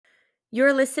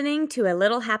You're listening to a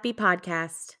Little Happy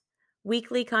Podcast,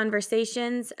 weekly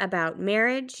conversations about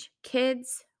marriage,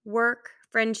 kids, work,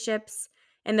 friendships,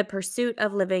 and the pursuit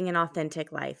of living an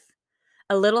authentic life.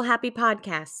 A Little Happy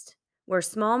Podcast, where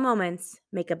small moments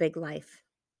make a big life.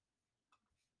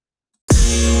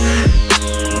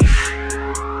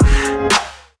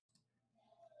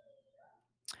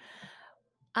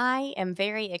 I am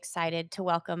very excited to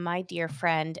welcome my dear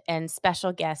friend and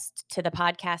special guest to the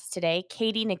podcast today,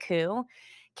 Nikou.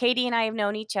 Katie and I have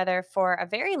known each other for a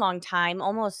very long time,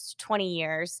 almost 20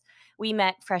 years. We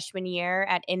met freshman year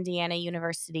at Indiana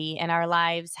University, and our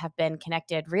lives have been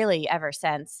connected really ever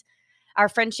since. Our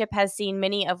friendship has seen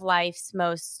many of life's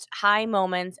most high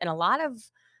moments and a lot of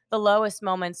the lowest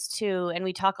moments too, and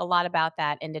we talk a lot about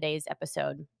that in today's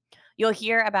episode. You'll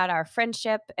hear about our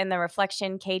friendship and the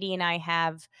reflection Katie and I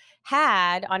have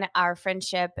had on our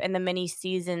friendship and the many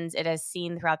seasons it has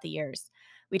seen throughout the years.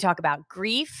 We talk about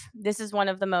grief. This is one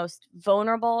of the most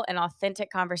vulnerable and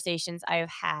authentic conversations I have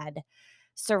had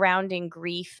surrounding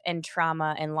grief and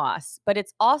trauma and loss. But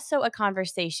it's also a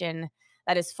conversation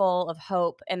that is full of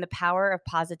hope and the power of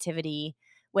positivity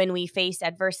when we face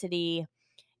adversity.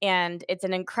 And it's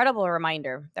an incredible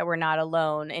reminder that we're not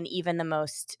alone in even the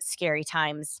most scary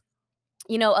times.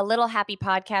 You know, A Little Happy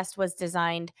Podcast was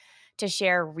designed to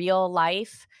share real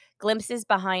life glimpses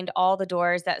behind all the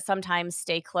doors that sometimes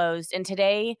stay closed. And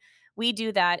today we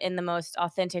do that in the most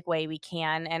authentic way we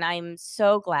can. And I'm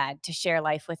so glad to share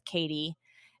life with Katie.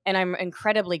 And I'm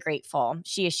incredibly grateful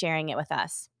she is sharing it with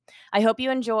us. I hope you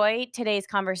enjoy today's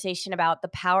conversation about the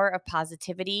power of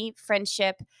positivity,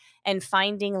 friendship, and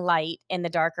finding light in the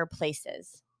darker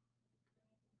places.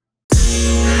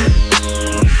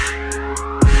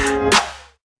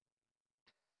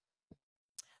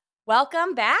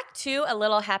 Welcome back to A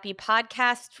Little Happy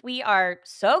Podcast. We are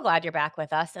so glad you're back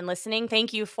with us and listening.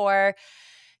 Thank you for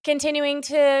continuing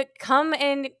to come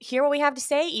and hear what we have to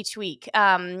say each week.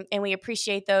 And we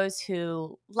appreciate those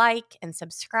who like and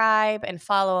subscribe and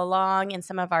follow along in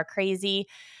some of our crazy.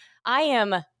 I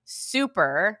am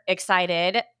super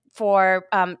excited for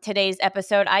today's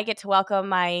episode. I get to welcome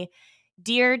my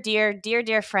dear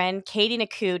friend, Katie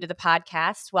Nikou, to the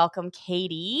podcast. Welcome,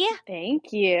 Katie.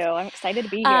 Thank you. I'm excited to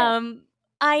be here.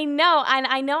 I know. And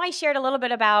I know I shared a little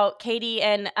bit about Katie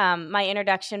and my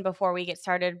introduction before we get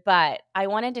started, but I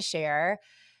wanted to share.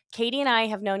 Katie and I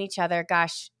have known each other.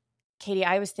 Gosh, Katie,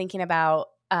 I was thinking about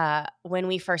when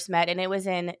we first met, and it was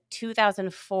in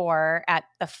 2004 at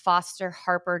the Foster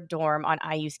Harper dorm on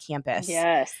IU's campus.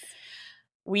 Yes.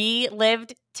 We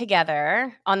lived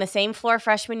together on the same floor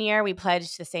freshman year. We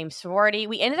pledged the same sorority.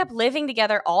 We ended up living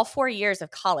together all 4 years of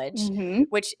college,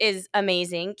 which is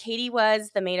amazing. Katie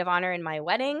was the maid of honor in my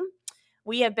wedding.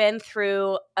 We have been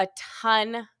through a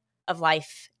ton of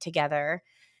life together.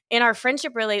 And our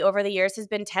friendship really over the years has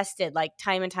been tested like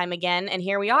time and time again. And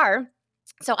here we are.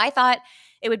 So I thought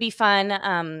it would be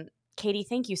fun. Katie,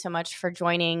 thank you so much for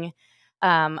joining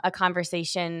a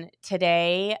conversation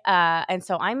today. And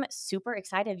so I'm super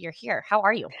excited you're here. How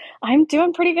are you? I'm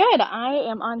doing pretty good. I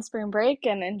am on spring break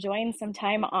and enjoying some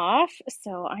time off.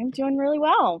 So I'm doing really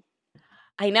well.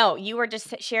 I know. You were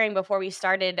just sharing before we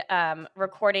started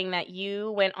recording that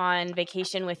you went on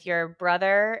vacation with your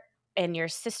brother and your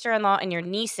sister-in-law and your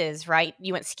nieces, right?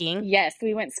 You went skiing? Yes,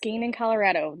 we went skiing in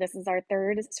Colorado. This is our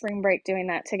third spring break doing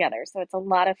that together. So it's a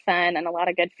lot of fun and a lot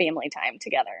of good family time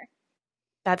together.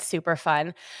 That's super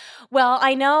fun. Well,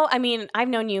 I know, I've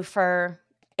known you for,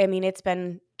 it's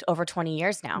been over 20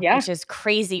 years now, which is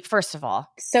crazy. First of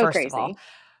all,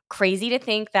 crazy to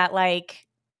think that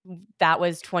that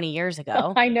was 20 years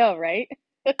ago. I know, right?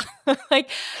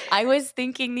 I was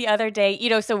thinking the other day,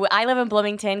 so I live in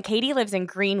Bloomington. Katie lives in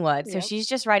Greenwood, so she's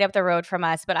just right up the road from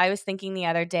us. But I was thinking the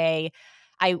other day,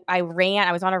 I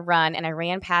was on a run and I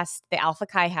ran past the Alpha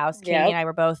Chi house. Katie and I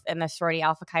were both in the sorority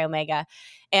Alpha Chi Omega,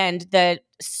 and the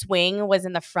swing was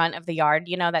in the front of the yard,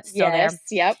 that's still there.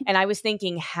 Yep. And I was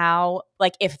thinking how,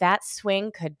 if that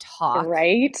swing could talk,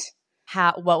 right?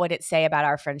 What would it say about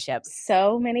our friendship?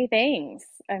 So many things.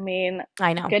 I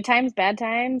know. Good times, bad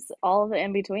times, all of it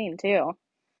in between too.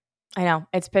 I know.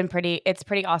 It's pretty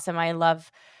awesome. I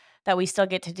love that we still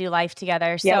get to do life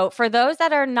together. So for those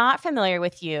that are not familiar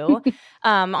with you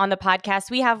on the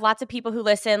podcast, we have lots of people who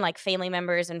listen, like family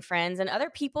members and friends and other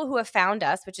people who have found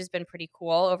us, which has been pretty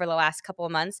cool over the last couple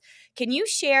of months. Can you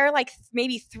share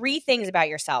maybe 3 things about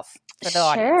yourself for the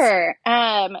audience? Sure.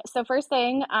 So first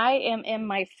thing, I am in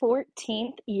my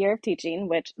 14th year of teaching,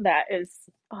 which that is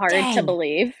hard to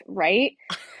believe, right?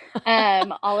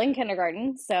 All in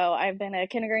kindergarten. So I've been a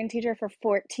kindergarten teacher for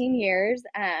 14 years,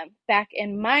 back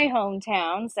in my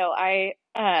hometown. So I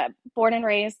born and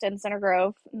raised in Center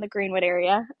Grove in the Greenwood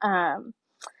area.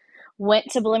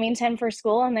 Went to Bloomington for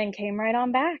school and then came right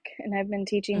on back. And I've been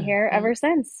teaching here Mhm. ever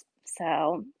since.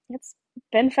 So it's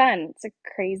been fun. It's a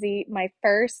crazy, my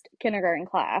first kindergarten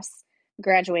class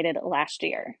graduated last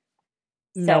year.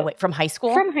 No So way. From high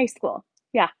school? from high school.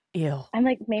 Yeah. Ew. I'm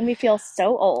like, made me feel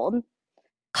so old.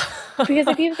 Because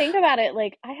if you think about it,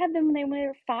 like I had them when they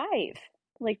were 5.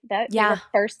 Like that, they Yeah. were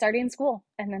first starting school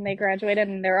and then they graduated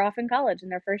and they're off in college in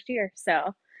their first year.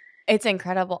 So It's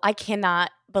incredible. I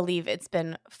cannot believe it's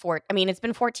been it's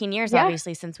been 14 years yeah,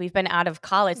 obviously since we've been out of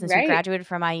college, since we right. graduated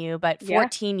from IU, but Yeah.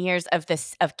 14 years of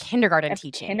kindergarten Of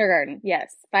teaching. kindergarten.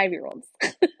 Yes. 5-year-olds.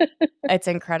 It's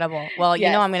incredible. Well,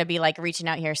 Yes. I'm gonna be, like, reaching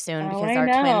out here soon Oh, because I our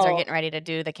twins are know. getting ready to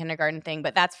do the kindergarten thing,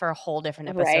 but that's for a whole different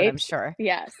episode, I'm Right. sure.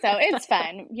 Yeah. So it's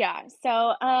fun. Yeah.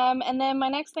 So, and then my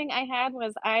next thing I had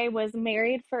was I was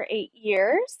married for 8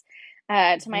 years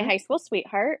to my Mhm. high school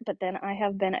sweetheart, but then I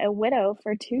have been a widow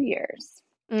for 2 years.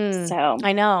 So,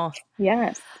 I know.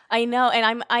 yes. I know,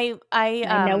 and I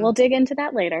know we'll dig into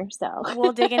that later. So,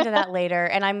 we'll dig into that later,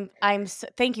 and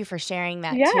thank you for sharing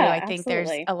that too. yeah, I think there's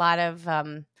absolutely. a lot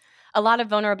of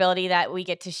vulnerability that we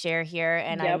get to share here,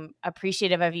 and Yep. I'm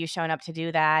appreciative of you showing up to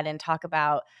do that and talk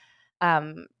about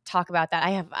that.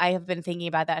 I have been thinking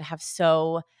about that and have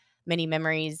so many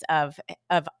memories of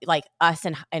like us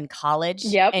in college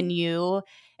Yep. and you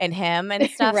and him and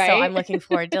stuff. So Right. I'm looking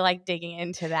forward to like digging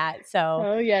into that. So,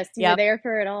 Oh, yes. You were yep, there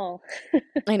for it all.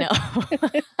 I know.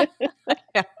 I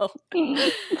know.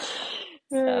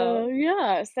 So,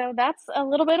 Yeah. So that's a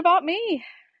little bit about me.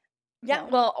 yeah, So,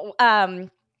 well,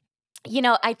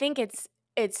 I think it's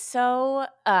so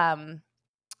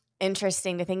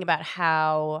interesting to think about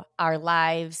how our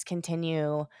lives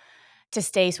continue to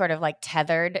stay sort of like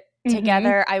tethered mhm.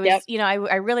 together. Yep.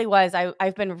 I really was.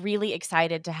 I've been really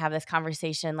excited to have this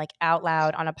conversation like out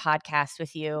loud on a podcast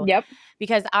with you Yep.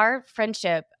 because our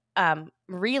friendship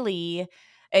really,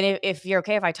 and if you're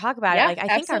okay if I talk about it, Yeah, like I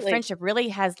think our absolutely. friendship really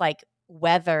has like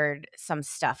weathered some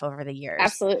stuff over the years.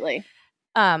 Absolutely.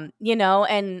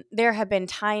 And there have been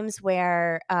times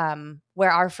where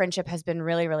our friendship has been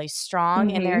really, really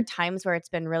strong, and there are Mhm. times where it's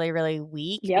been really, really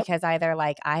weak Yep. because either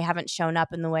like I haven't shown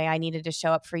up in the way I needed to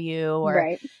show up for you,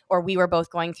 Right. or we were both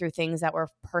going through things that were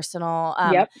personal.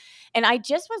 Yep. And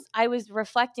I was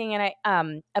reflecting and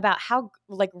I about how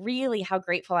like really how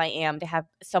grateful I am to have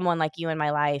someone like you in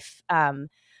my life,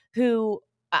 who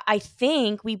I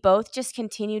think we both just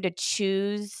continue to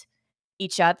choose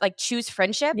each other, like choose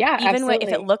friendship, Yeah, even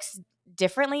if it absolutely. looks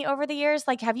differently over the years.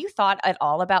 Like, have you thought at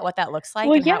all about what that looks like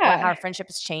Well, and how yeah. our friendship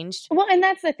has changed? Well, and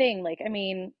that's the thing. Like, I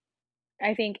mean,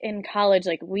 I think in college,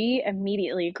 like, we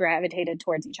immediately gravitated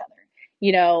towards each other.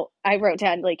 I wrote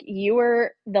down, like, you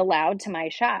were the loud to my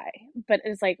shy, but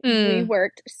it's like we Mm,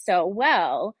 worked so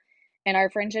well, and our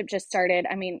friendship just started,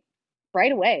 I mean,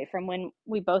 right away from when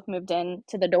we both moved in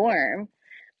to the dorm,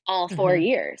 all 4 mhm,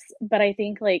 years. But I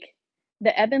think, like,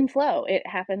 the ebb and flow, it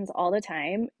happens all the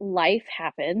time. Life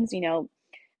happens,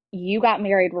 you got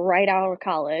married right out of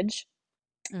college,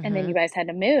 and then you mhm, guys had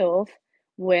to move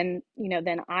when,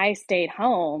 then I stayed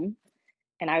home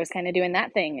and I was kind of doing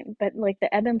that thing. But like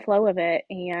the ebb and flow of it,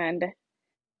 and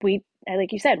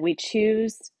like you said, we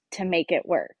choose to make it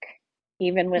work,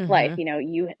 even with life. mhm,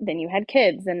 You had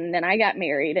kids, and then I got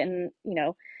married, and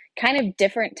kind of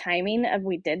different timing of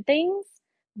we did things,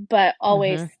 but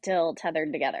always mhm. still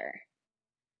tethered together.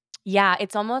 Yeah,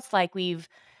 it's almost like we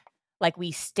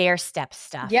stair step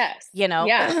stuff, Yes,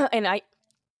 yeah, and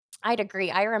I'd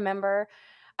agree. I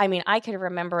could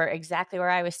remember exactly where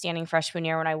I was standing freshman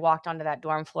year when I walked onto that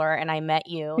dorm floor and I met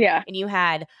you, yeah. and you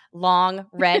had long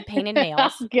red painted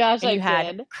nails Gosh, and I you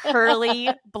had did.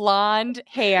 curly blonde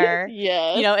hair,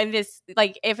 Yes, and this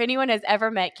like if anyone has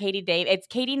ever met Katie Davis, it's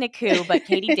Katie Nikou, but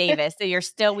Katie Davis.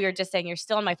 So we were just saying you're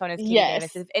still on my phone as Katie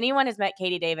Davis. yes, If anyone has met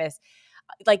Katie Davis,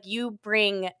 like you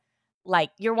bring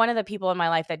like you're one of the people in my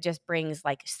life that just brings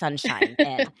like sunshine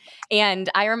in. And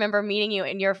I remember meeting you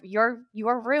and your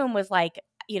room was like,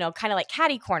 kind of like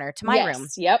catty corner to my room.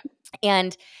 yes, yep,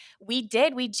 And we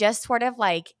just sort of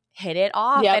like hit it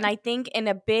off. yep. And I think in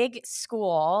a big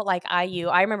school like IU,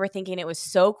 I remember thinking it was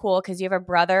so cool because you have a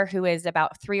brother who is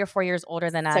about 3 or 4 years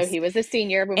older than So us. he was a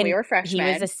senior when we And were he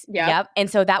was freshmen. this, Yep. yep. And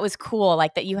so that was cool.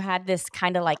 Like that you had this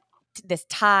kind of like this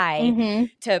tie Mm-hmm.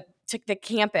 to the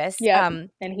campus. Yep.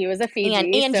 And he was a And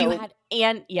Fiji. and you So, had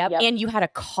and yep, yep. and you had a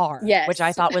car, which I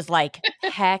Yes. thought was like,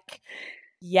 heck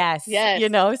yes, Yes.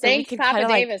 so we Thanks, could Papa kinda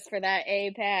like Davis, for that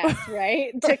A pass,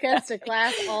 right? Took us to right,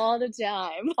 class all the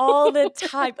time. all the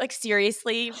time, like,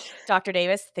 seriously, Dr.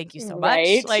 Davis, thank you so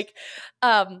much, Right. like,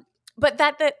 but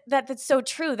that's so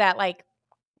true that, like,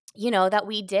 that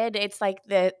we did. It's like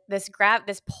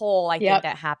this pull, I think, Yep.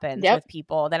 that happens Yep. with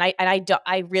people. Then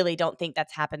I really don't think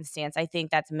that's happenstance. I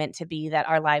think that's meant to be, that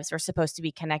our lives are supposed to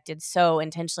be connected so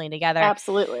intentionally together.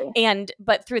 Absolutely.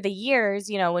 But through the years,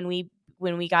 when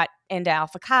we got into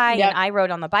Alpha Chi and Yep. I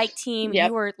rode on the bike team, you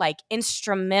Yep. were like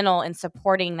instrumental in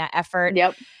supporting that effort.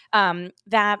 Yep.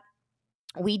 That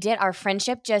we did. Our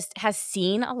friendship just has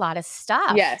seen a lot of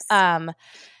stuff. Yes.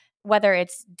 Whether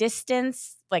it's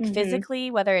distance, like Mhm.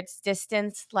 physically, whether it's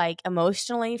distance, like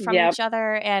emotionally from Yep. each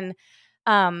other. And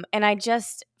I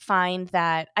just find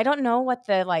that I don't know what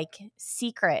the like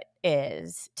secret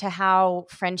is to how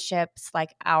friendships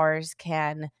like ours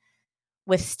can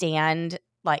withstand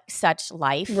like such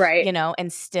life, Right.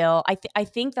 and still I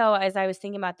think though, as I was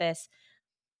thinking about this,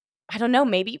 I don't know,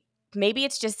 maybe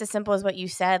it's just as simple as what you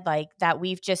said, like that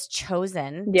we've just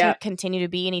chosen to Yep. continue to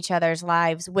be in each other's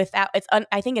lives without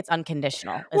I think it's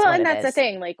unconditional is Well, what and it that's the is.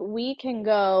 thing, like, we can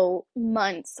go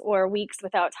months or weeks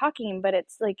without talking, but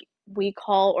it's like we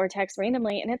call or text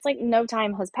randomly, and it's like no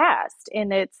time has passed,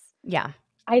 and it's Yeah.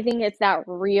 I think it's that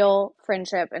real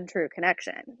friendship and true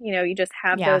connection. You just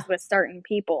have Yeah. those with certain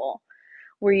people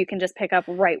where you can just pick up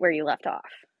right where you left off.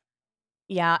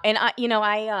 Yeah. And I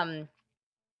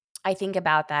think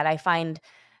about that. I find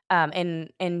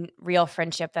in real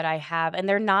friendship that I have, and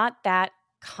they're not that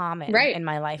common Right. in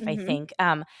my life, I Mhm. think.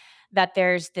 That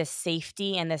there's this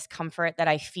safety and this comfort that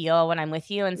I feel when I'm with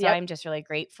you. And so Yep. I'm just really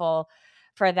grateful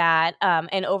for that.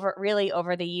 And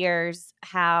over the years,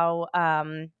 how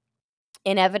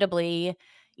inevitably,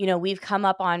 we've come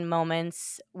up on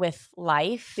moments with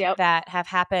life Yep. that have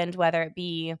happened, whether it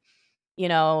be, you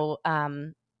know,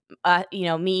 um,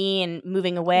 me and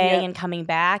moving away Yep. and coming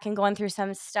back and going through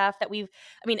some stuff that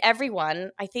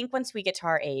everyone, I think once we get to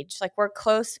our age, like we're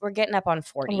getting up on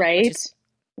 40, which Right. is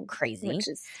crazy, Which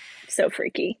is so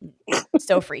freaky.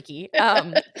 so freaky.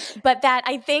 But that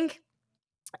I think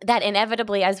that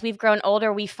inevitably, as we've grown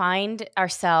older, we find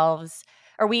ourselves,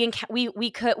 or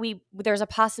there's a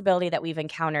possibility that we've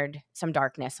encountered some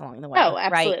darkness along the Oh, way,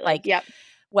 right? absolutely. Like Yep.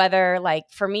 whether like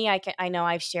for me, I know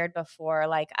I've shared before,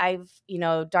 like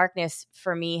darkness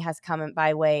for me has come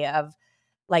by way of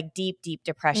like deep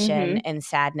depression Mhm. and Yep.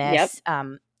 sadness,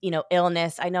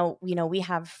 illness. I know, we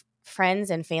have friends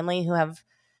and family who have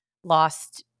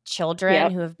lost children,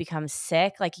 Yep. who have become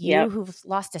sick, like you Yep. who've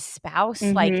lost a spouse,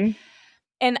 like, Mhm.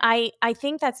 and I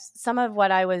think that's some of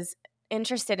what I was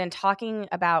interested in talking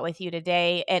about with you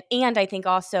today, and I think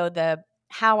also the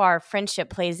how our friendship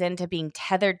plays into being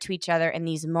tethered to each other in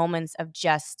these moments of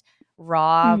just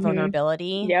raw Mhm.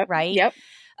 vulnerability, Yep. right? Yep.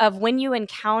 Of when you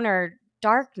encounter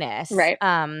darkness. Right.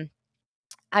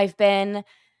 I've been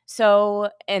so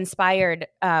inspired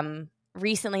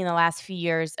recently in the last few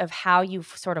years of how you've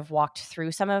sort of walked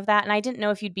through some of that. And I didn't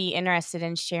know if you'd be interested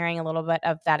in sharing a little bit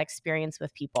of that experience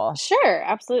with people. Sure,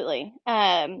 absolutely.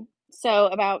 So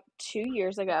about 2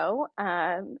 years ago,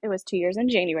 it was 2 years in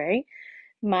January,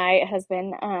 my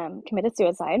husband committed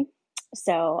suicide.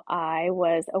 So I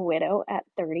was a widow at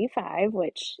 35,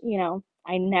 which,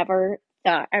 I never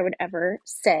thought I would ever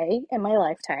say in my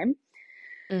lifetime.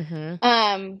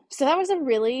 Mm-hmm. So that was a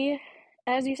really,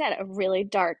 as you said, a really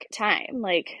dark time,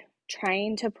 like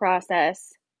trying to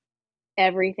process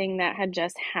everything that had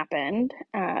just happened,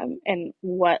 and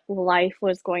what life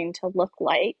was going to look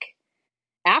like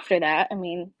after that. I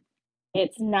mean,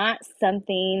 it's not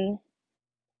something,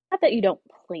 not that you don't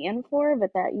plan for,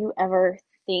 but that you ever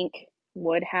think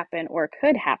would happen or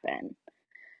could happen.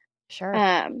 Sure.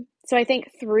 So I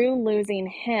think through losing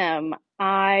him,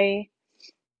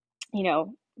 you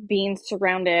know, being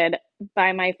surrounded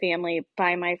by my family,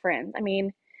 by my friends, I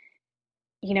mean,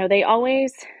 they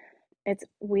always, it's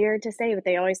weird to say, but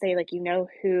they always say, like,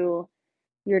 who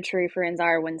your true friends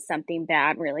are when something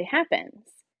bad really happens.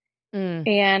 Mm,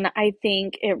 And I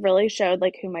think it really showed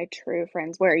like who my true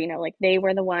friends were, like they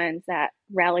were the ones that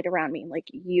rallied around me. Like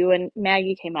you and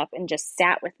Maggie came up and just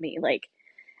sat with me. Like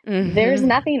there's mm-hmm.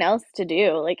 nothing else to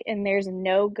do. Like, and there's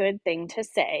no good thing to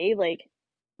say. Like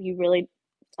you really,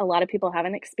 a lot of people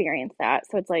haven't experienced that.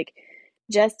 So it's like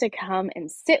just to come and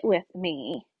sit with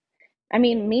me, I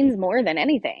mean, means more than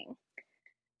anything.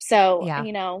 So, Yeah.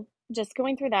 just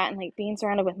going through that and like being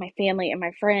surrounded with my family and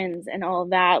my friends and all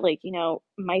of that, like,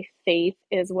 my faith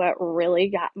is what really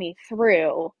got me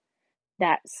through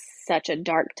that such a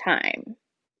dark time.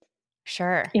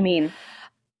 Sure. I mean,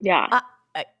 yeah, Uh,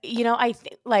 I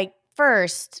think like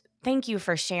first, thank you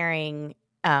for sharing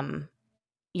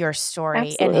your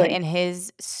story and absolutely.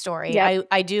 his story. Yep.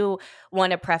 I do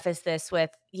want to preface this with,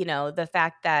 the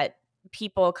fact that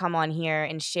people come on here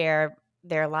and share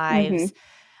their Hmm. lives.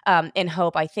 in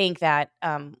hope, I think that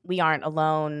we aren't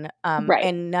alone. Right.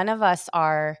 And none of us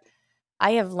are,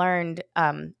 I have learned,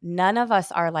 none of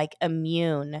us are like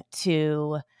immune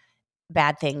to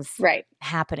bad things Right.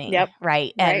 happening. Yep.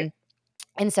 Right. Right.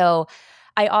 And so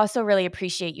I also really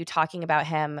appreciate you talking about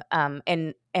him,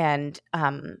 and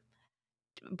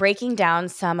breaking down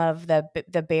some of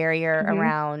the barrier Hmm.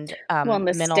 around Well, and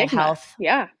the mental stigma. health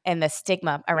Yeah. and the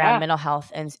stigma around Yeah. mental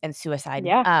health and suicide,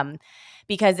 Yeah.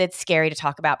 because it's scary to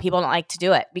talk about. People don't like to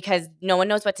do it because no one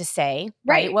knows what to say,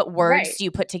 right? Right. What words Right. do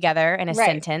you put together in a Right.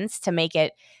 sentence to make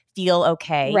it feel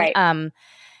okay? Right.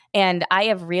 And I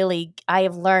have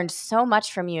learned so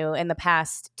much from you in the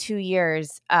past 2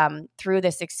 years, through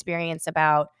this experience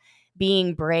about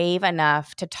being brave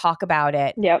enough to talk about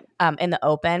it, Yep. in the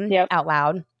open Yep. out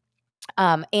loud,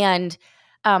 and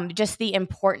just the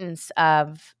importance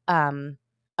of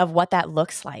what that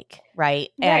looks like, right?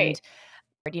 Right.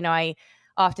 And I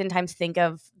oftentimes think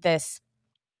of this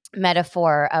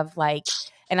metaphor of like,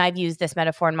 and I've used this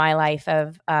metaphor in my life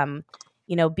of,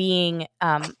 being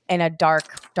in a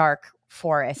dark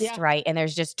forest, Yeah. right? And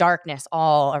there's just darkness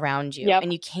all around you, Yep.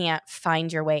 and you can't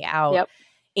find your way out. Yep.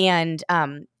 And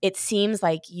it seems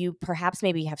like you perhaps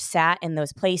maybe have sat in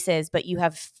those places, but you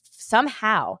have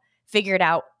somehow figured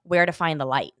out where to find the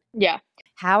light. Yeah.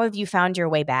 How have you found your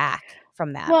way back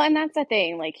from that? Well, and that's the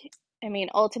thing. Like, I mean,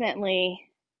 ultimately,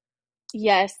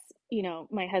 yes,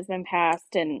 my husband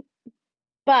passed,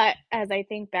 but as I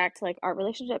think back to like our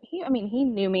relationship, he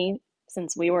knew me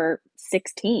since we were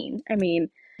 16. I mean,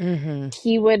 Mm-hmm.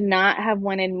 he would not have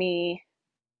wanted me,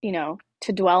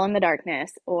 to dwell in the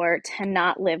darkness or to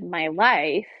not live my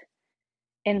life.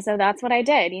 And so that's what I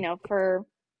did, for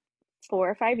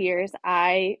 4 or 5 years.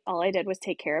 All I did was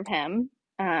take care of him,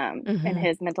 and Mm-hmm.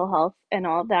 his mental health and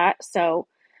all of that. So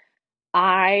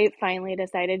I finally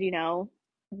decided,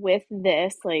 with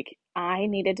this, like I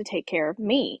needed to take care of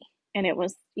me. And it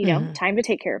was, Mm-hmm. time to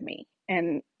take care of me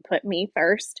and put me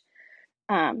first,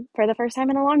 for the first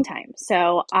time in a long time.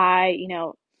 So I,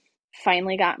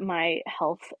 finally got my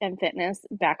health and fitness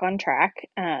back on track.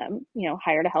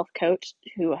 Hired a health coach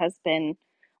who has been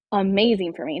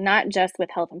amazing for me, not just with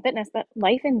health and fitness, but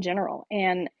life in general.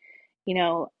 And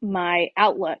my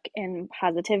outlook and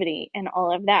positivity and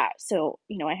all of that. So,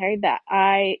 I heard that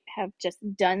I have just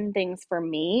done things for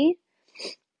me,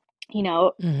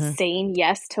 Mm-hmm. saying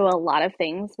yes to a lot of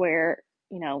things where,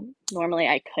 normally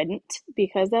I couldn't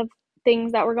because of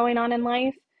things that were going on in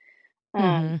life.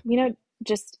 Mm-hmm.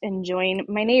 Just enjoying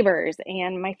my neighbors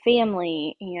and my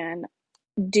family and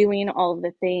doing all of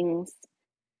the things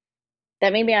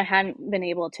that maybe I hadn't been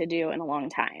able to do in a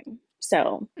long time.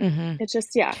 So Mm-hmm. it's just,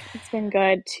 yeah, it's been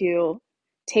good to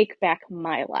take back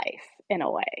my life in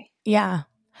a way. Yeah.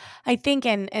 I think,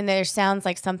 and there sounds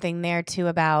like something there too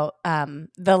about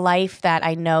the life that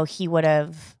I know he would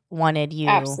have wanted you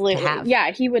to Absolutely. have. Yeah,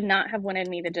 he would not have wanted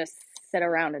me to just sit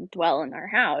around and dwell in our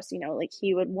house, like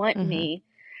he would want Mm-hmm. me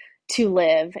to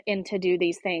live and to do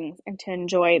these things and to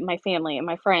enjoy my family and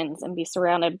my friends and be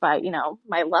surrounded by,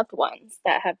 my loved ones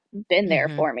that have been there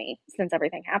Mm-hmm. for me since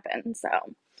everything happened. So,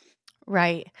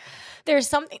 Right. There's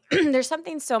something there's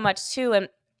something so much too, and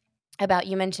about,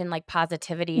 you mentioned like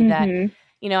positivity, that mhm.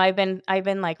 I've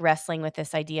been like wrestling with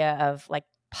this idea of like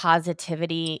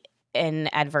positivity in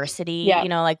adversity, Yeah,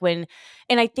 like when,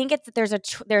 and I think it's there's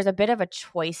a bit of a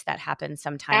choice that happens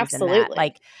sometimes in that, absolutely.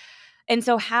 like, and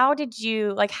so how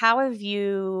have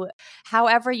you,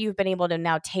 however you've been able to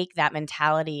now take that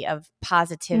mentality of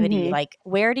positivity, Mhm. like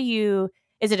where do you,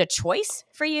 is it a choice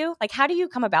for you? Like how do you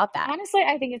come about that? Honestly,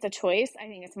 I think it's a choice. I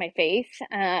think it's my faith.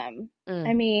 I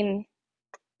Mm, mean,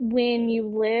 when you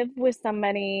live with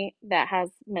somebody that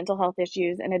has mental health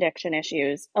issues and addiction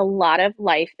issues, a lot of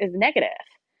life is negative.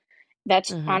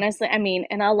 That's mhm, honestly, I mean,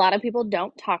 and a lot of people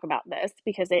don't talk about this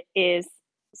because it is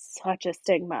such a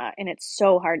stigma and it's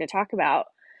so hard to talk about.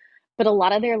 But a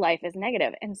lot of their life is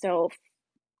negative. And so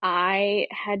I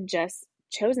had just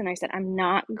chosen, I said, I'm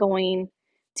not going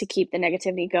to keep the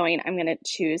negativity going. I'm going to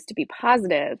choose to be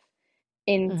positive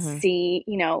and mhm, see,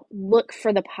 look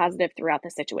for the positive throughout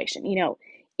the situation.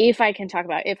 If I can talk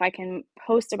about, if I can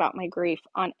post about my grief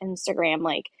on Instagram,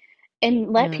 like,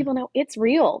 and let mm, people know it's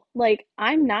real. Like,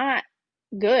 I'm not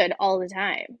good all the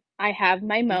time. I have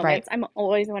my right, moments. I'm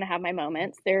always going to have my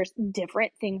moments. There's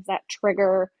different things that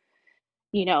trigger,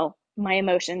 my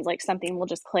emotions. Like something will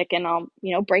just click and I'll,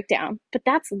 break down. But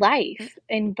that's mm, life.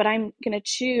 But I'm going to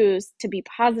choose to be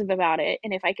positive about it.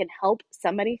 And if I can help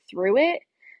somebody through it,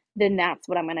 then that's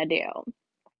what I'm going to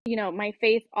do. My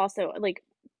faith also, like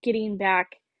getting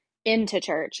back into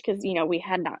church, because, we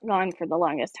had not gone for the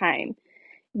longest time,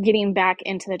 getting back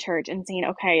into the church and saying,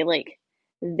 okay, like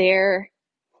there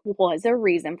was a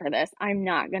reason for this. I'm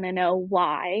not going to know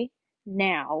why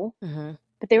now, Mm-hmm.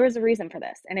 but there was a reason for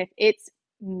this. And if it's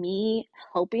me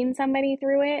helping somebody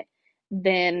through it,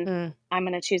 then Mm, I'm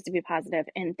going to choose to be positive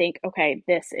and think, okay,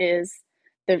 this is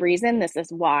the reason. This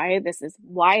is why. This is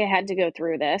why I had to go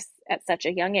through this at such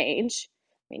a young age.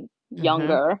 I mean, mm-hmm.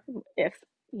 younger, if,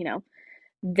 you know,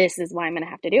 this is why I'm going to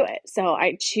have to do it. So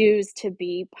I choose to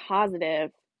be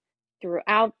positive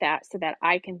throughout that so that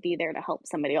I can be there to help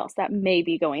somebody else that may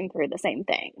be going through the same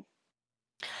thing.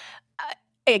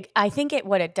 I think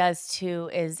what it does too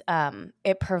is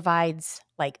it provides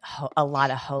like a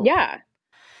lot of hope. Yeah.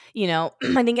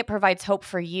 I think it provides hope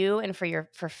for you and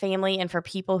for family and for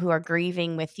people who are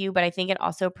grieving with you. But I think it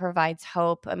also provides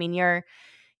hope. I mean,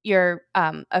 you're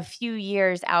a few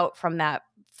years out from that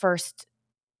first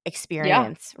Yeah.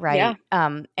 experience, Yeah. right?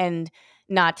 And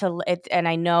not to it, and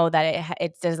I know that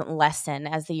it doesn't lessen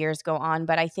as the years go on,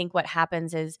 but I think what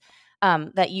happens is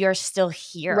that you're still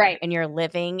here Right. and you're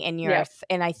living and Yep.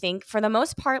 and I think for the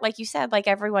most part, like you said, like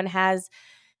everyone has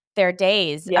their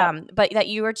days, Yep. but that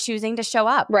you are choosing to show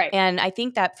up. Right. And I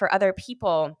think that for other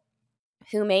people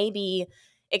who may be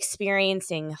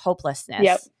experiencing Yep.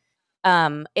 hopelessness,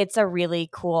 it's a really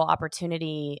cool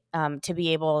opportunity to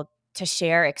be able to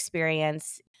share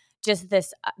experience, just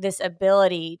this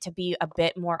ability to be a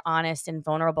bit more honest and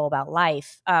vulnerable about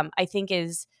life. I think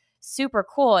is super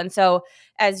cool. And so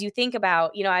as you think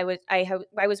about, I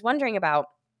was wondering about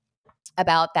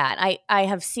that. I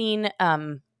have seen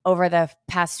over the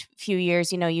past few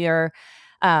years,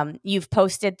 you've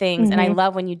posted things, and I Mm-hmm.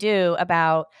 love when you do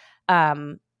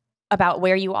um, about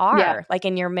where you Yeah. are, like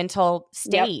in your mental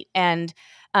Yep. state, and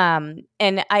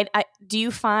I do you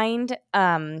find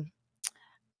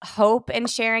hope in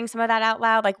sharing some of that out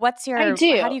loud? Like, I how do do.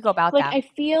 you go about Like, that? I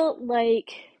feel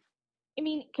like, I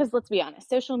mean, because let's be honest,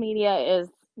 social media is,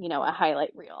 a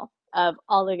highlight reel of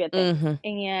all the good things. Mm-hmm.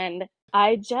 And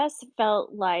I just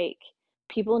felt like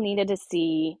people needed to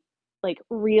see like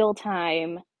real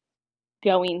time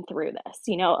going through this.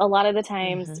 A lot of the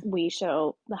times Mm-hmm. we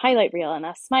show the highlight reel and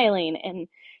us smiling and,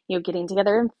 getting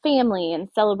together in family and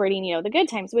celebrating, the good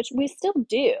times, which we still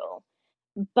do.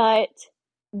 But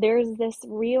there's this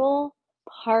real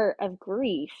part of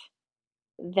grief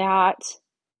that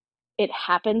it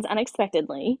happens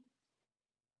unexpectedly.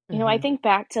 I Mm-hmm. think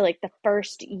back to like the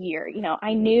first year,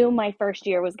 I knew my first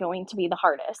year was going to be the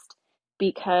hardest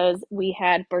because we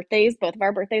had birthdays. Both of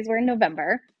our birthdays were in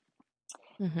November.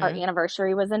 Our Mm-hmm.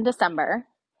 anniversary was in December.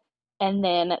 And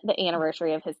then the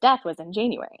anniversary of his death was in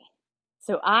January.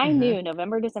 So I Mm-hmm. knew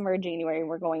November, December, January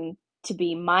were going to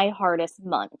be my hardest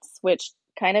months, which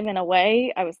kind of in a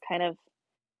way I was kind of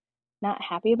not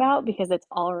happy about because it's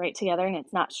all right together and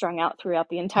it's not strung out throughout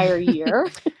the entire year.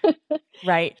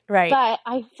 Right. Right. But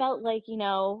I felt like,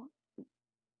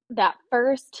 that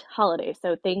first holiday,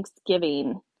 so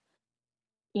Thanksgiving,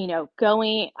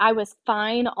 I was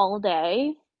fine all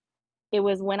day. It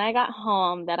was when I got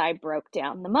home that I broke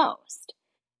down the most.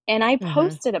 And I Mm-hmm.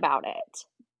 posted about it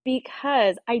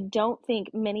because I don't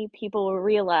think many people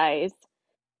realize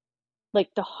like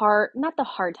not the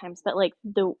hard times, but like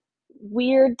the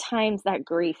weird times that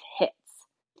grief hits.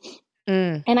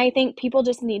 Mm. And I think people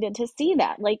just needed to see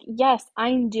that. Like, yes,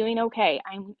 I'm doing okay.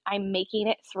 I'm making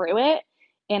it through it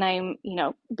and I'm,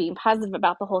 being positive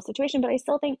about the whole situation, but I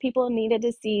still think people needed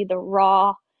to see the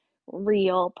raw,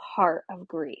 real part of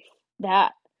grief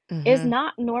that is Mm-hmm.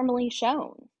 not normally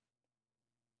shown.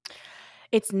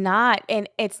 It's not, and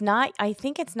it's not. I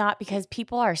think it's not because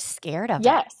people are scared of it,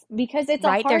 Yes, because it's a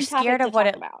right? They're hard scared topic to of what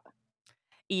talk it. about.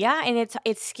 Yeah, and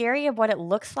it's scary of what it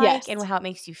looks like Yes, and how it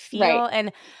makes you right, feel.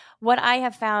 And what I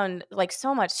have found like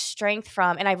so much strength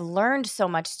from, and I've learned so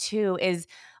much too, is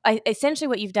essentially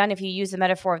what you've done. If you use the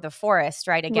metaphor of the forest,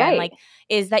 right? Again, right. like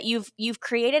is that you've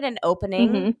created an opening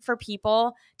Mm-hmm. for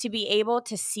people to be able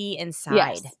to see inside,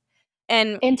 Yes,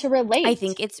 and and to I relate.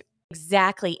 think it's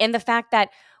exactly. And the fact that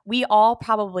we all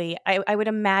probably, I would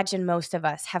imagine most of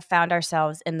us have found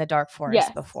ourselves in the dark forest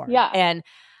Yes, before. yeah. And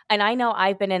I know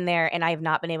I've been in there and I've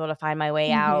not been able to find my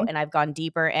way out Mm-hmm. and I've gone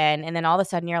deeper in. And then all of a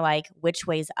sudden you're like, which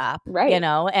way's up? Right.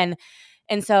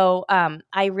 And so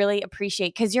I really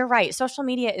appreciate, because you're right. Social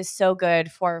media is so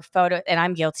good for photo, and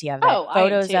I'm guilty of it. Oh, I am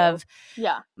Photos too. of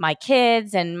Yeah. my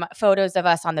kids and photos of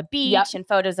us on the Yep. beach and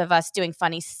photos of us doing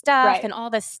funny stuff Right. and all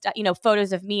this stuff,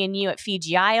 photos of me and you at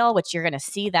Fiji Isle, which you're going to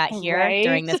see that here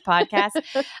during Right. this podcast.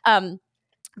 Um,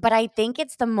 but I think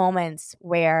it's the moments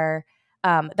where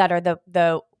that are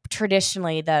the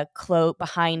traditionally the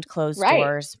behind closed Right.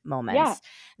 doors Yeah. moments,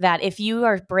 that if you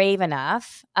are brave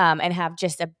enough and have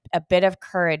just a bit of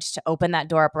courage to open that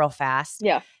door up real fast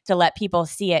Yeah. to let people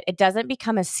see it, it doesn't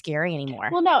become as scary anymore.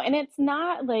 Well, no, and it's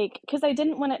not like, because I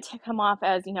didn't want it to come off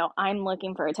as, I'm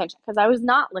looking for attention, because I was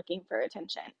not looking for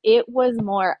attention. It was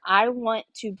more, I want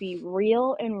to be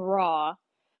real and raw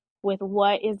with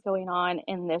what is going on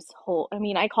in this whole,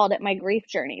 I called it my grief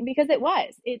journey, because it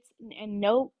was. And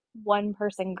no one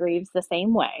person grieves the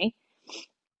same way.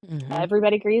 Mm-hmm.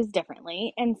 Everybody grieves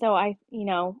differently. And so I,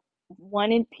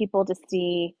 wanted people to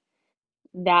see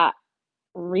that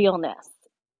realness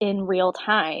in real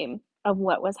time of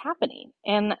what was happening.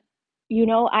 And,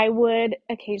 I would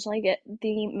occasionally get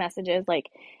the messages like,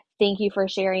 thank you for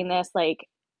sharing this. Like,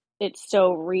 it's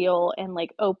so real and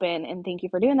like open, and thank you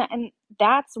for doing that. And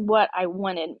that's what I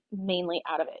wanted mainly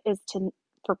out of it, is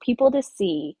for people to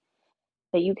see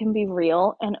that you can be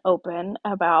real and open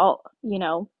about,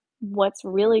 what's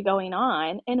really going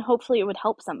on, and hopefully it would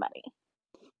help somebody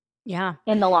Yeah.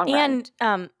 in the long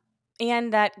run.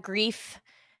 And that grief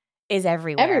is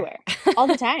everywhere. Everywhere, all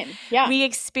the time. Yeah, We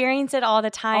experience it all the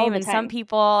all time, the and some time.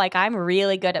 people, like, I'm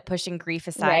really good at pushing grief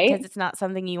aside Right? because it's not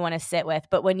something you wanna sit with,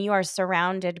 but when you are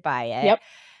surrounded by it,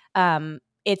 Yep.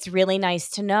 it's really nice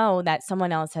to know that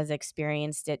someone else has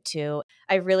experienced it too.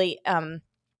 I really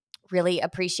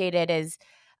appreciated is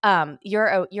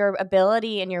your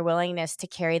ability and your willingness to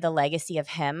carry the legacy of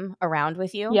him around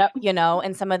with you, Yep.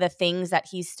 and some of the things that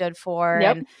he stood for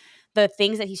Yep. and the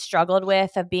things that he struggled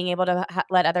with, of being able to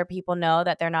let other people know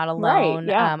that they're not Right. alone.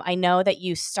 Yeah. I know that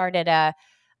you started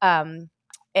um,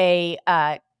 he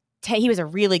was a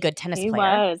really good tennis He player.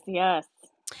 was. Yes.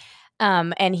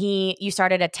 And you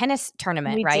started a tennis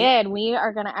tournament, We right? did. We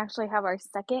are going to actually have our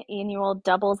second annual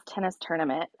doubles tennis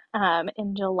tournament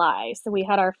in July. So we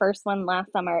had our first one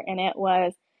last summer, and it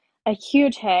was a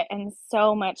huge hit and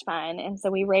so much fun. And so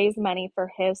we raised money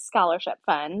for his scholarship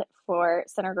fund for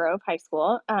Center Grove High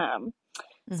School.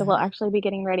 So we'll Mhm. actually be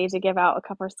getting ready to give out a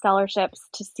couple of scholarships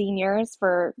to seniors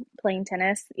for playing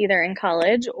tennis, either in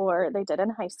college or they did in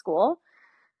high school.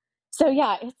 So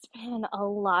yeah, it's been a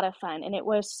lot of fun, and it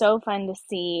was so fun to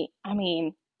see,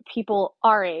 people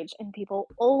our age and people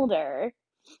older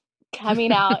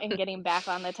coming out and getting back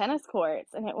on the tennis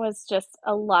courts, and it was just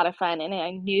a lot of fun, and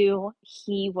I knew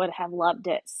he would have loved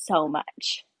it so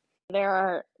much. There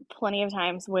are plenty of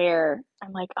times where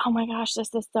I'm like, "Oh my gosh,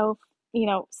 this is so,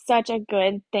 such a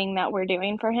good thing that we're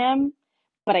doing for him,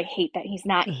 but I hate that he's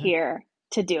not Mhm. here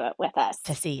to do it with us."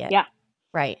 To see it. Yeah.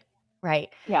 Right. Right.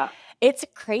 Yeah. It's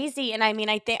crazy, and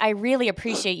I think I really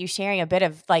appreciate you sharing a bit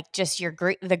of, like, just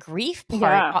the grief part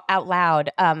Yeah. out loud,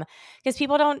 because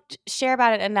people don't share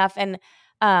about it enough, and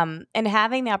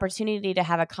having the opportunity to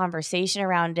have a conversation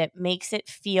around it makes it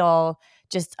feel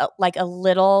just, like, a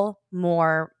little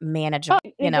more Oh, manageable,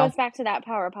 it goes back to that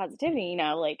power of positivity,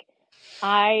 like,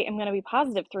 I am going to be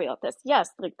positive throughout this.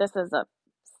 Yes, like, this is a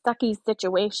sucky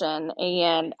situation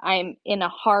and I'm in a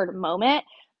hard moment,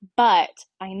 but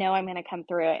I know I'm going to come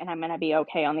through it and I'm going to be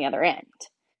okay on the other end.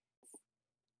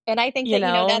 And I think that,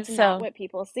 that's not So what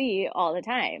people see all the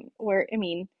time. Where,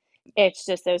 it's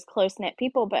just those close knit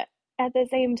people. But at the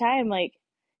same time, like,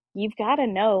 you've got to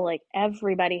know, like,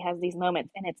 everybody has these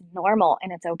moments and it's normal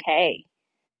and it's okay.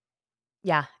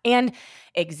 yeah, and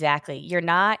exactly. You're You're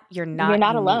not not unique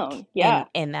alone. Yeah.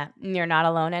 in that. You're not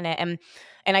alone in it,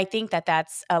 and I think that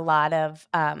that's a lot of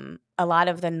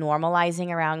the normalizing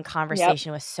around Yep.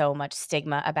 conversation with so much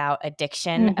stigma about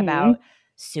addiction, Mm-hmm. about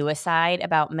suicide,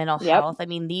 about mental Yep. health. I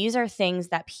mean, these are things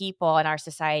that people in our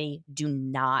society do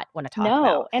not want to talk No,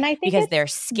 about and I think because it's they're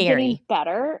getting scary.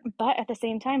 better, but at the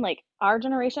same time, like, our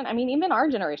generation, even our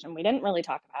generation, we didn't really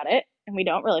talk about it, and we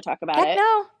don't really talk about Heck it.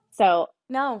 no. So,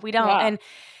 No, we don't. yeah.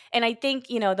 And I think,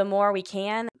 the more we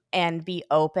can and be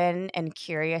open and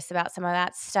curious about some of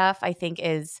that stuff, I think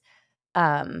is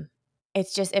um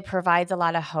it provides a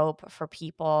lot of hope for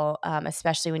people,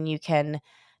 especially when you can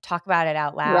talk about it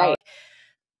out loud. Right.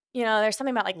 There's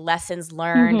something about, like, lessons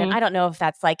learned, and Mhm. I don't know if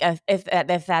that's like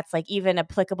if that's like even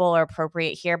applicable or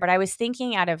appropriate here, but I was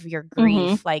thinking out of your Mhm.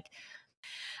 grief, like,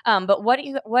 but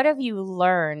what have you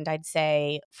learned, I'd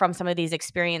say, from some of these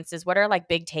experiences? What are, like,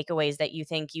 big takeaways that you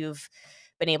think you've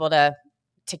been able to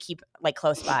keep, like,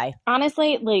 close by?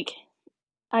 Honestly, like,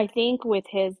 I think with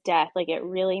his death, like, it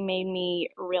really made me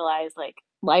realize, like,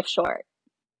 life's short.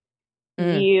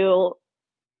 Mm, You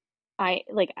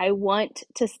I want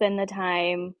to spend the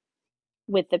time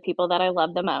with the people that I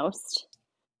love the most.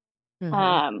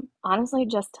 mhm. Honestly,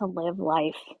 just to live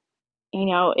life.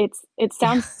 It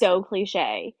sounds so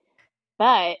cliche,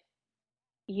 but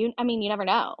you never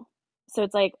know. So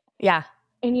it's like, Yeah.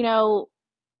 and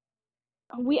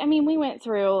we went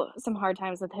through some hard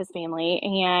times with his family,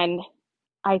 and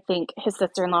I think his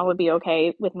sister-in-law would be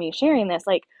okay with me sharing this.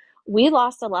 Like, we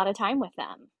lost a lot of time with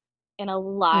them and a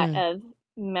lot Mm, of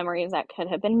memories that could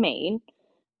have been made.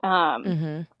 Um,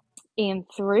 mhm, and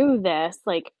through this,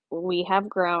 like, we have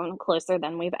grown closer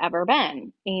than we've ever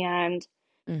been. And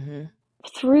mhm,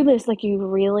 through this, like, you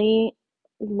really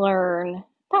learn,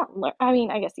 not learn, I mean,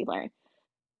 I guess you learn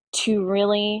to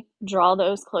really draw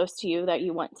those close to you that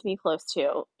you want to be close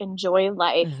to, enjoy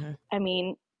life. mhm. I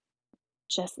mean,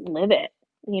 just live it,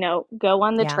 go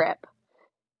on the Yeah, trip,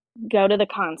 go to the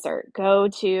concert,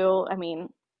 I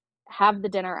mean, have the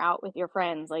dinner out with your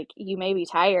friends. Like, you may be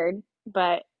tired,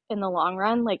 but in the long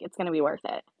run, like, it's going to be worth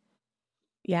it.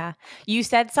 yeah. You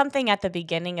said something at the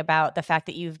beginning about the fact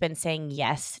that you've been saying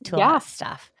yes to a lot Yeah, of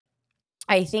stuff.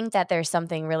 I think that there's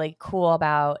something really cool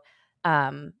about,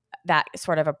 um, that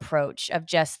sort of approach of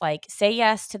just, like, say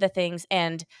yes to the things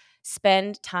and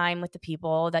spend time with the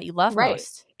people that you love right.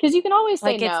 most. Because you can always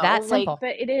say Like, it's no, that like, simple.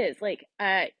 but it is like,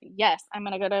 yes, I'm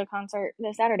gonna go to a concert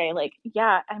this Saturday. Like,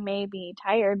 yeah, I may be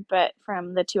tired, but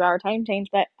from the 2 hour time change,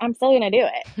 but I'm still gonna do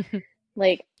it.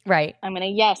 Like, Right. I'm gonna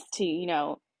yes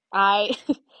to, I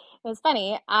it's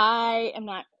funny, I am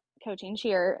not coaching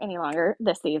cheer any longer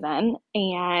this season.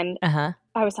 And Uh-huh.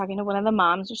 I was talking to one of the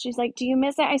moms and she's like, "Do you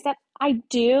miss it?" I said, "I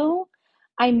do.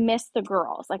 I miss the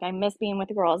girls. Like, I miss being with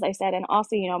the girls." I said, "And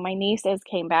also, my nieces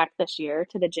came back this year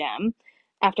to the gym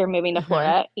after moving to Mhm.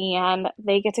 Florida, and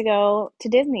they get to go to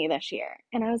Disney this year."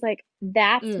 And I was like,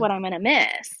 "That's Mm. what I'm gonna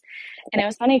miss." And it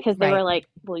was funny because they were Right. like,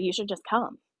 "Well, you should just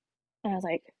come." And I was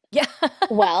like, Yeah.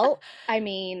 "Well, I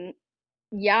mean,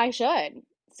 yeah, I should."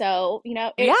 So,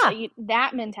 it's Yeah.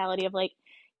 that mentality of like,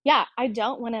 yeah, I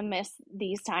don't want to miss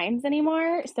these times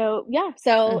anymore. So, yeah.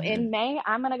 So Mhm. in May,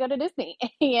 I'm going to go to Disney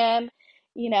and,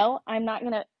 I'm not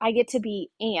going to, I get to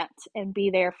be aunt and be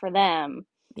there for them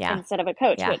Yeah. instead of a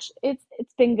coach, Yeah. which it's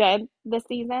been good this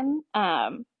season.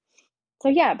 So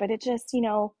yeah, but it just,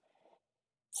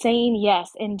 saying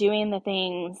yes and doing the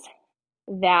things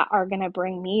that are going to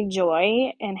bring me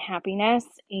joy and happiness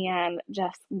and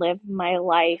just live my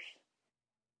life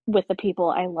with the people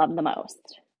I love the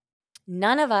most.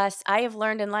 None of us I have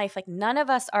learned in life, like, none of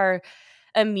us are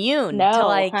immune to, No,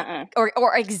 like,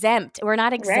 or exempt. We're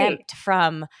not right. exempt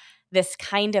from this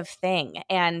kind of thing,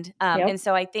 Yep. and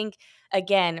so I think,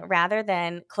 again, rather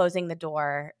than closing the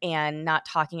door and not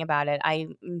talking about it, I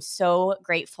am so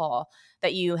grateful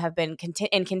that you have been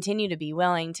and continue to be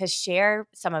willing to share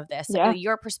some of this, Yeah.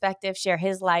 your perspective, share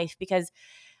his life, because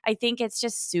I think it's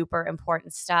just super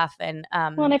important stuff, Well, and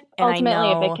if and I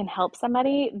ultimately if it know. can help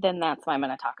somebody, then that's why I'm going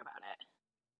to talk about it.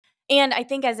 And I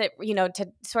think as it,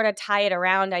 to sort of tie it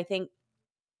around, I think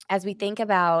as we think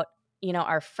about,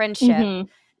 our friendship, Mhm.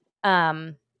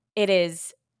 um, it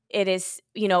is,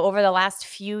 over the last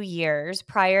few years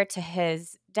prior to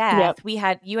his death,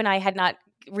 Yep. you and I had not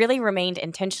really remained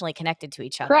intentionally connected to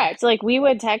each other. Correct. Like, we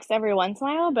would text every once in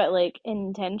a while, but like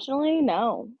intentionally,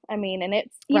 no. I mean, and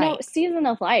it's, Right. season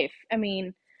of life. I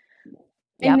mean,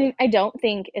 Yep. and I don't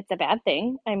think it's a bad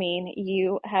thing. I mean,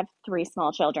 you have 3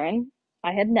 small children.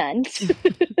 I had none.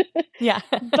 Yeah.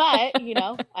 But,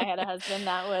 I had a husband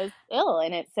that was ill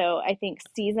in it. So I think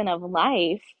season of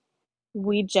life,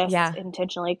 we just Yeah.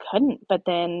 intentionally couldn't. But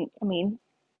then, I mean,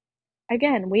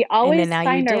 again, we And then always now you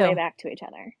find our way do. back to each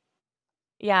other.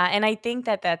 Yeah. And I think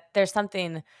that there's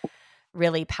something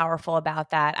really powerful about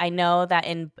that. I know that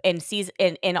in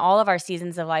all of our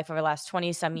seasons of life over the last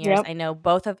 20 some years, Yep. I know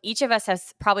each of us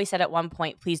has probably said at one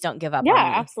point, please don't give up on Yeah,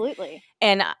 me. absolutely.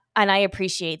 And I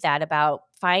appreciate that about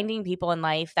finding people in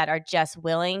life that are just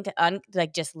willing to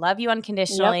like just love you Yep.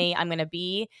 unconditionally. I'm going to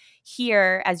be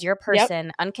here as your Yep.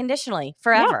 person unconditionally Yeah.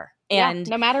 forever. Yeah. And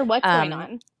No matter what's going um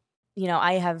on.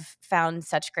 I have found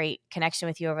such great connection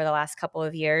with you over the last couple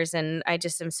of years, and I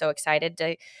just am so excited to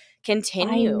I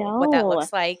continue what that know.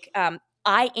 looks like. I'm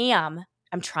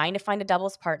trying to find a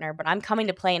doubles partner, but I'm coming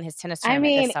to play in his tennis I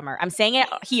tournament this mean, summer. I'm saying it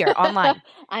here online.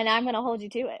 and I'm going to hold you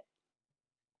to it.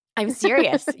 I'm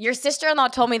serious. Your sister-in-law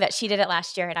told me that she did it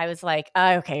last year, and I was like,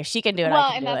 "Oh, okay, if she can do it, I Well,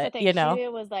 can and do that's the it," thing. She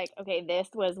was like, okay, this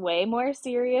was way more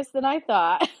serious than I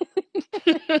thought.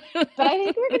 But I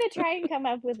think we're gonna try and come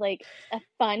up with like a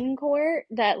fun court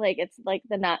that like it's like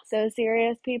the not so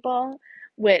serious people,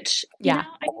 which Yeah.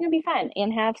 I think it'll be fun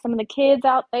and have some of the kids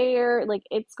out there. Like,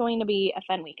 it's going to be a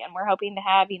fun weekend. We're hoping to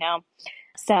have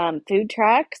some food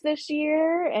trucks this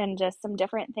year and just some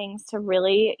different things to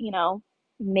really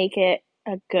make it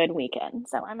a good weekend.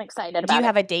 So I'm excited Do you about it.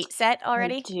 have a date set I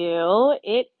already? do.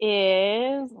 It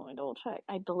is. Let me double check.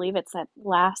 I believe it's that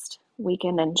last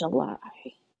weekend in July.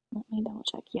 Let me double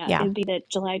check. Yeah, Yeah. it'd be the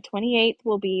July 28th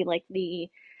will be like the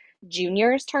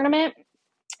juniors tournament.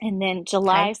 And then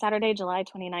Okay. Saturday, July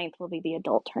 29th will be the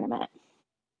adult tournament.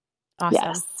 Awesome.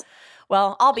 Yes.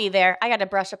 Well, I'll be there. I got to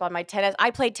brush up on my tennis.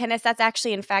 I played tennis. That's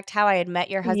actually, in fact, how I had met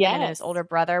your husband and his Yes. older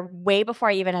brother way before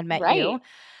I even had met you. Right.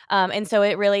 And so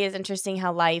it really is interesting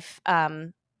how life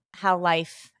happens.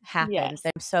 Yes.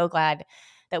 I'm so glad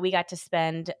that we got to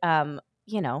spend,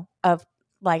 of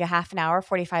like a half an hour,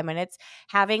 45 minutes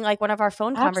having like one of our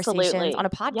phone conversations on Absolutely. a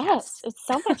podcast. Yes. It's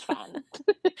so much fun.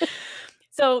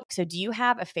 So do you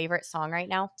have a favorite song right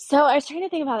now? So I was trying to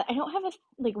think about it. I don't have a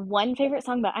like one favorite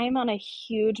song, but I am on a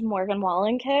huge Morgan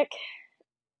Wallen kick.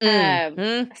 Um,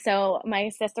 Mm. so my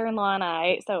sister-in-law and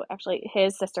I, so actually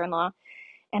his sister-in-law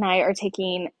and I are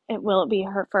taking, it will be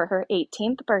her for her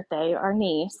 18th birthday, our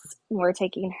niece. We're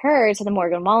taking her to the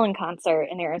Morgan Wallen concert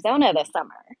in Arizona this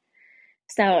summer.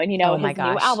 So, and Oh my his new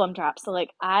gosh. album dropped. So like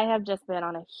I have just been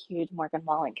on a huge Morgan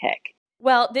Wallen kick.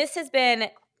 Well, this has been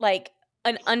like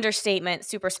an understatement,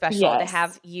 super special to Yes.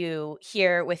 have you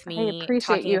here with I me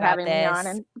appreciate talking you about having me on this.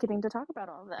 and getting to talk about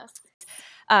all of this.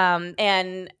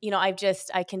 And I've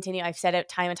said it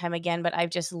time and time again, but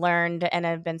I've just learned and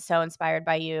I've been so inspired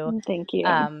by you. Thank you.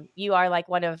 You are like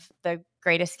one of the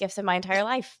greatest gifts of my entire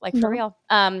life, like for No, real.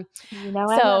 I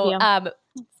love So you.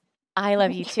 I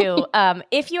love you too.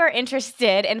 If you are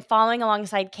interested in following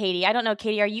alongside Katie, I don't know,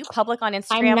 Katie, are you public on I'm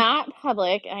Instagram? not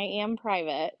public. I am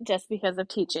private just because of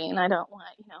teaching. I don't want,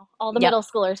 all the Yep. middle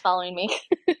schoolers following me.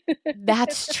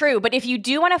 That's true. But if you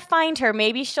do want to find her,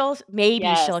 maybe she'll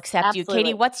Yes, accept you. Katie,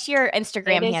 absolutely. what's your It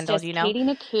Instagram is handle? Do just you know? Katie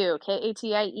Nikou,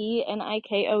 Katie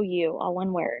Nikou, all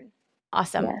one word.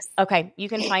 Awesome. Yes. Okay. You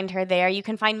can find her there. You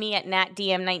can find me at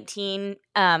NatDM19.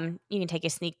 You can take a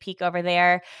sneak peek over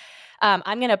there.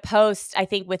 I'm going to post, I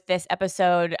think with this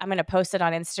episode, I'm going to post it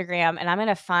on Instagram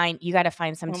and you got to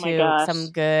find some Oh my too, gosh.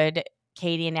 some good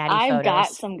Katie and Nattie I've got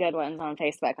photos. some good ones on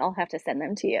Facebook. I'll have to send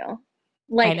them to you. I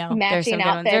Like know there's matching some good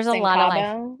ones. There's outfits a in lot of life.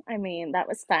 Cabo. I mean, that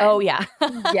was Oh fun. yeah.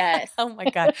 Yes. Oh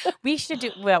my God. We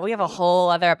have a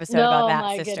whole other episode about Oh that,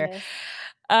 my sister. goodness.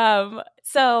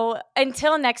 So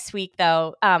until next week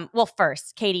though, well,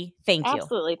 first, Katie, thank you.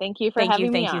 Absolutely. Thank you for Thank you,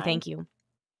 having me thank you, on. thank you.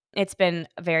 It's been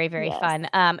very, very Yes. fun.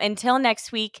 Until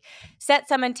next week, set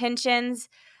some intentions.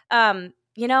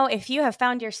 If you have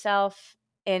found yourself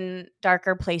in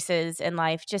darker places in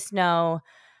life, just know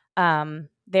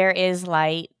there is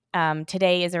light.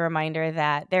 Today is a reminder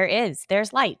that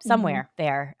there's light Mm-hmm. somewhere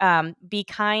there. Be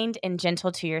kind and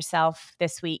gentle to yourself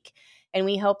this week. And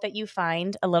we hope that you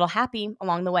find a little happy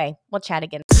along the way. We'll chat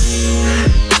again.